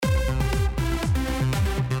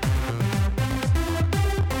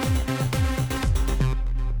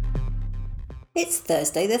It's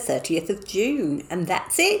Thursday the 30th of June, and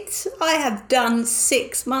that's it. I have done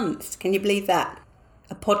 6 months. Can you believe that?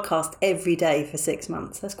 A podcast every day for 6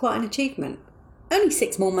 months. That's quite an achievement. Only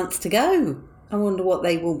 6 more months to go. I wonder what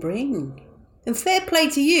they will bring. And fair play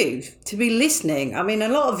to you to be listening. I mean, a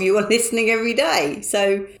lot of you are listening every day.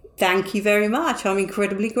 So thank you very much. I'm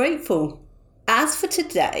incredibly grateful. As for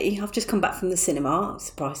today, I've just come back from the cinema.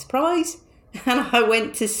 Surprise, surprise. And I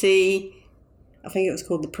went to see, I think it was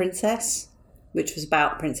called The Princess, which was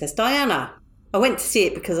about Princess Diana. I went to see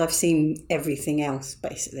it because I've seen everything else,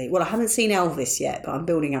 basically. Well, I haven't seen Elvis yet, but I'm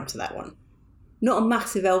building up to that one. Not a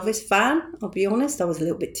massive Elvis fan, I'll be honest. I was a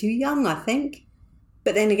little bit too young, I think.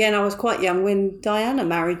 But then again, I was quite young when Diana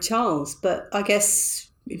married Charles. But I guess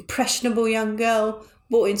impressionable young girl,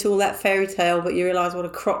 bought into all that fairy tale, but you realise what a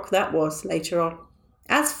crock that was later on.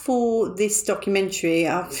 As for this documentary,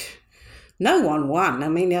 no one won. I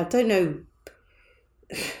mean, I don't know...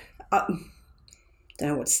 don't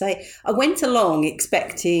know what to say. I went along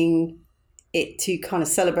expecting it to kind of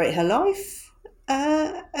celebrate her life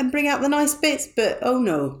and bring out the nice bits, but oh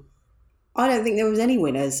no, I don't think there was any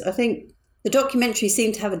winners. I think the documentary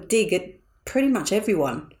seemed to have a dig at pretty much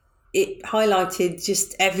everyone. It highlighted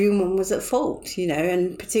just everyone was at fault,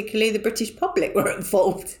 and particularly the British public were at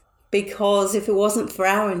fault, because if it wasn't for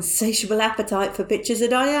our insatiable appetite for pictures of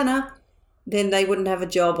Diana, then they wouldn't have a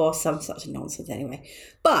job or some such nonsense anyway.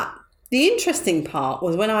 But the interesting part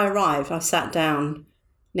was when I arrived, I sat down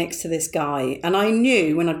next to this guy, and I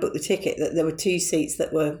knew when I booked the ticket that there were 2 seats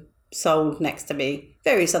that were sold next to me,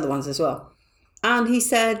 various other ones as well. And he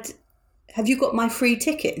said, "Have you got my free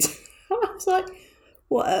ticket?" I was like,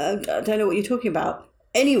 "What? I don't know what you're talking about."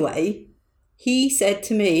 Anyway, he said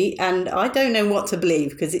to me, and I don't know what to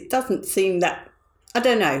believe because it doesn't seem that, I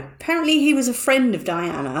don't know. Apparently he was a friend of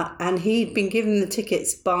Diana and he'd been given the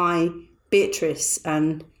tickets by Beatrice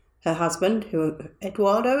and her husband, who,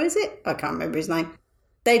 Eduardo, is it? I can't remember his name.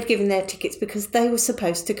 They'd given their tickets because they were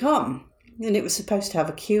supposed to come. And it was supposed to have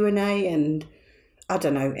a Q&A and I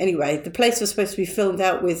don't know. Anyway, the place was supposed to be filled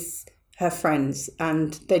out with her friends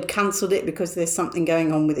and they'd cancelled it because there's something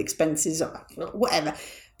going on with expenses or whatever.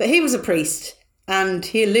 But he was a priest and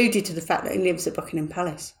he alluded to the fact that he lives at Buckingham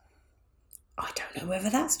Palace. I don't know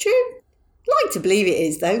whether that's true. I'd like to believe it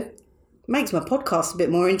is, though. Makes my podcast a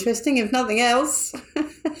bit more interesting, if nothing else.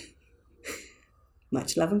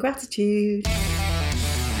 Much love and gratitude.